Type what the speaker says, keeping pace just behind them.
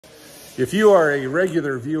If you are a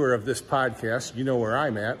regular viewer of this podcast, you know where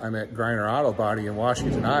I'm at. I'm at Greiner Auto Body in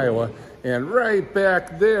Washington, Iowa. And right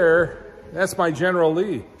back there, that's my General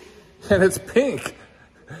Lee. And it's pink.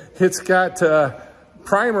 It's got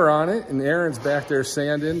primer on it, and Aaron's back there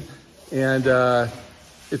sanding. And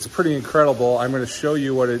it's pretty incredible. I'm going to show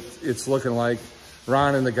you what it's looking like.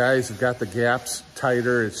 Ron and the guys have got the gaps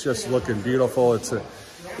tighter. It's just looking beautiful. It's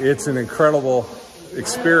an incredible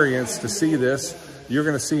experience to see this. You're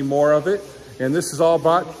going to see more of it. And this is all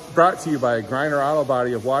brought to you by Greiner Auto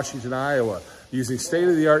Body of Washington, Iowa, using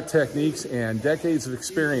state-of-the-art techniques and decades of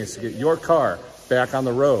experience to get your car back on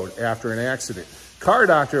the road after an accident. Car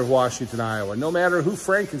Doctor of Washington, Iowa. No matter who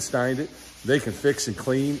Frankensteined it, they can fix and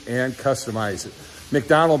clean and customize it.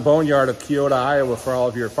 McDonald Boneyard of Keota, Iowa for all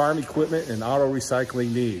of your farm equipment and auto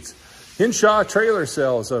recycling needs. Hinshaw Trailer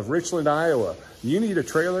Sales of Richland, Iowa. You need a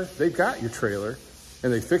trailer? They've got your trailer.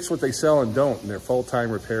 And they fix what they sell and don't in their full-time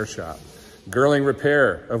repair shop. Girling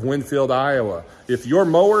Repair of Winfield, Iowa. If your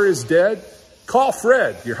mower is dead, call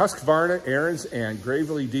Fred, your Husqvarna, Aaron's, and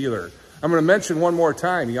Gravely dealer. I'm going to mention one more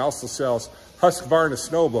time, he also sells Husqvarna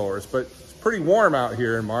snowblowers, but it's pretty warm out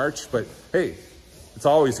here in March, but hey, it's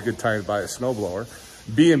always a good time to buy a snowblower.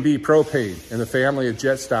 B&B Propane and the family of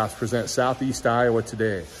Jet Stops present Southeast Iowa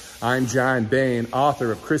today. I'm John Bain,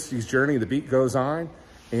 author of Christie's Journey, The Beat Goes On,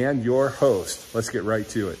 and your host. Let's get right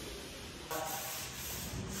to it.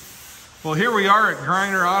 Well, here we are at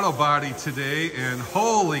Greiner Auto Body today, and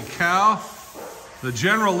holy cow, the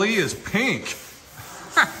General Lee is pink.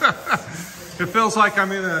 It feels like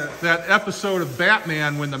I'm in that episode of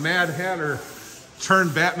Batman when the Mad Hatter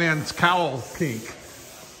turned Batman's cowl pink.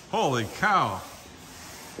 Holy cow.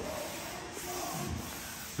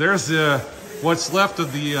 There's what's left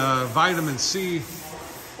of the vitamin C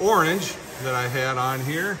orange that I had on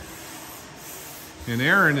here. And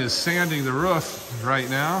Aaron is sanding the roof right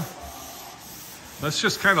now. Let's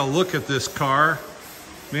just kind of look at this car.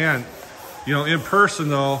 Man, you know, in person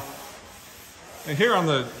though, and here on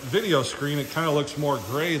the video screen, it kind of looks more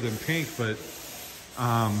gray than pink, but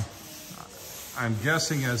I'm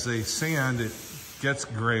guessing as they sand, it gets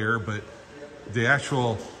grayer, but the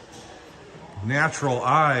actual natural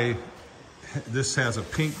eye, this has a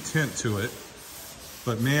pink tint to it.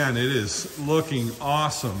 But man, it is looking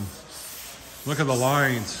awesome. Look at the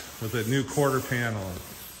lines with that new quarter panel.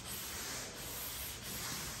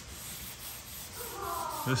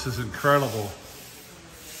 This is incredible.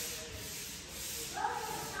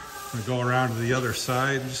 I'm gonna go around to the other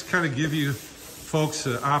side and just kind of give you folks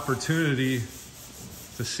an opportunity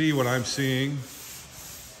to see what I'm seeing.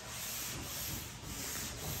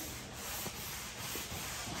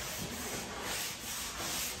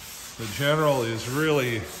 The General is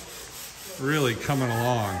really, really coming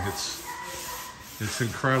along. It's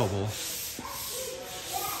incredible.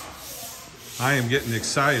 I am getting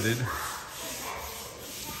excited.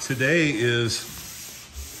 Today is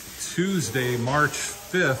Tuesday, March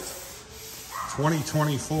 5th,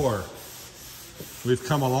 2024. We've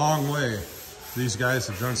come a long way. These guys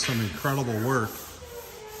have done some incredible work.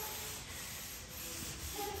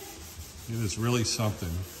 It is really something.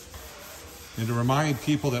 And to remind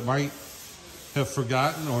people that might have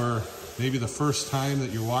forgotten, or maybe the first time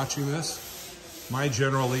that you're watching this, my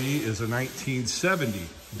General Lee is a 1970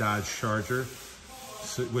 Dodge Charger,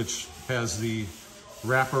 which has the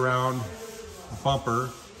wraparound bumper,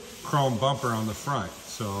 chrome bumper on the front.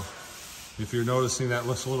 So if you're noticing that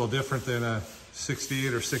looks a little different than a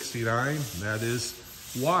 68 or 69, that is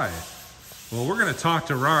why. Well, we're going to talk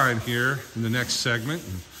to Ron here in the next segment,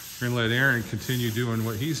 and we're going to let Aaron continue doing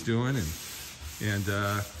what he's doing, and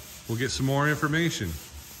we'll get some more information.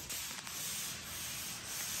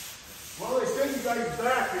 Well, they send you guys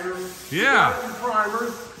back here. Yeah.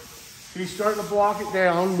 Primer. He's starting to block it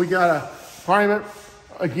down. We gotta prime it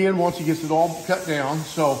again once he gets it all cut down.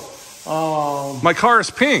 So, my car is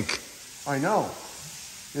pink. I know.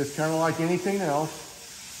 It's kind of like anything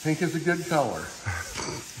else. Pink is a good color.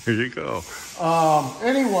 Here you go.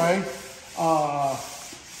 Anyway,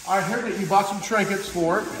 I heard that you bought some trinkets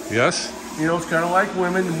for it. Yes. You know, it's kind of like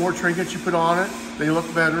women. The more trinkets you put on it, they look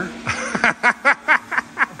better.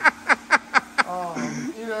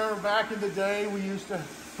 You know, back in the day, we used to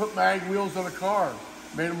put mag wheels on a car.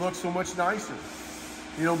 Made them look so much nicer.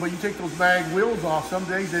 You know, but you take those mag wheels off, some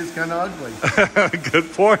days it's kind of ugly.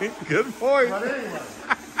 Good point. Good point. But anyway,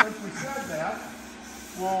 since we said that,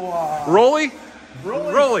 we'll... Rolly?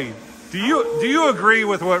 Rolly, do you agree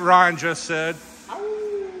with what Ron just said?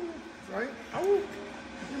 Right? Come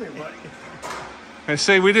here, buddy. I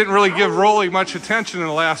say we didn't really give Rolly much attention in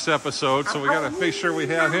the last episode, so we got to make sure we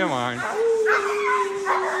have him on.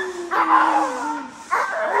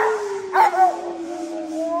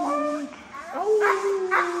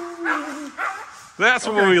 That's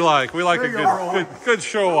what we like. We like a good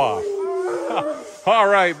show off. All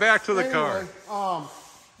right, back to the car.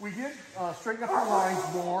 We get straighten up the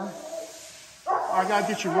lines more. I gotta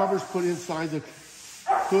get your rubbers put inside the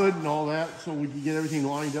hood and all that, so we can get everything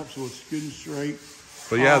lined up so it's good and straight.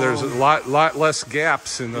 But yeah, there's a lot less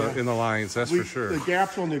gaps in the lines. That's for sure. The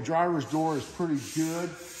gaps on the driver's door is pretty good.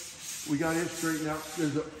 We got it straightened out.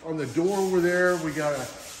 On the door over there, we gotta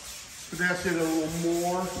finesse it a little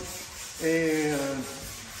more, and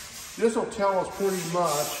this will tell us pretty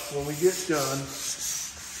much when we get done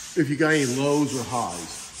if you got any lows or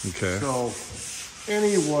highs. Okay. So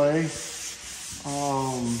anyway,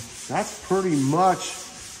 that's pretty much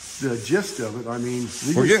the gist of it. I mean,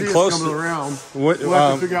 we're getting close coming around. We'll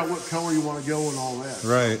have to figure out what color you want to go and all that.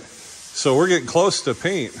 Right. So we're getting close to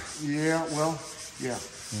paint. Yeah. Well. Yeah.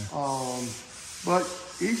 But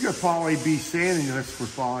he's gonna probably be sanding this for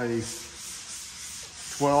probably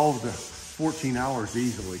 12 to 14 hours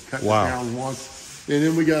easily. Cut it down once, and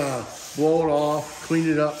then we gotta blow it off, clean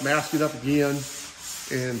it up, mask it up again,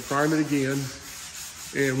 and prime it again.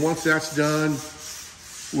 And once that's done,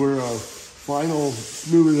 we're final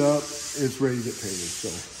smooth it up. It's ready to get painted. So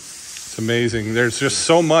it's amazing. There's just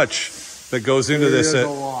so much that goes into this that a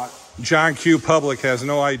lot. John Q. Public has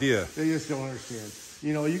no idea. They just don't understand.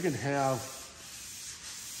 You know, you can have,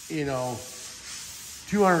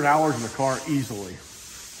 200 hours in the car easily.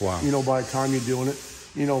 Wow. By the time you're doing it,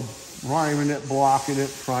 priming it, blocking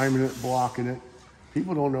it, priming it, blocking it.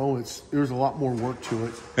 People don't know there's a lot more work to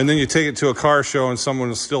it. And then you take it to a car show and someone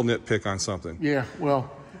will still nitpick on something. Yeah, well,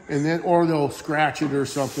 or they'll scratch it or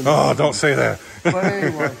something. Oh, don't say that. But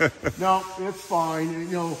anyway, no, it's fine.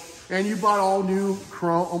 And you bought all new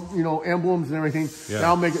chrome, emblems and everything. Yeah.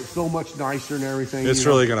 That'll make it so much nicer and everything. It's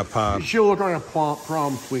really going to pop. She'll look like a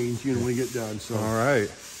prom queen, when we get done. So. All right.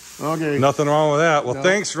 Okay. Nothing wrong with that. Well,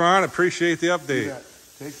 thanks, Ron. Appreciate the update.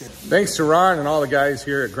 Take care. Thanks to Ron and all the guys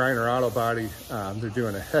here at Greiner Auto Body. They're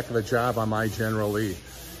doing a heck of a job on my General Lee.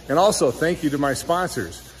 And also, thank you to my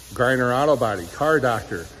sponsors, Greiner Auto Body, Car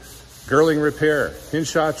Doctor, Girling Repair,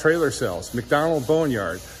 Hinshaw Trailer Sales, McDonald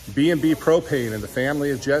Boneyard, B&B Propane, and the family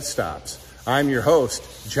of Jet Stops. I'm your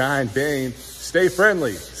host, John Bain. Stay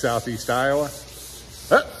friendly, Southeast Iowa.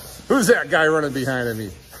 Who's that guy running behind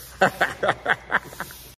me?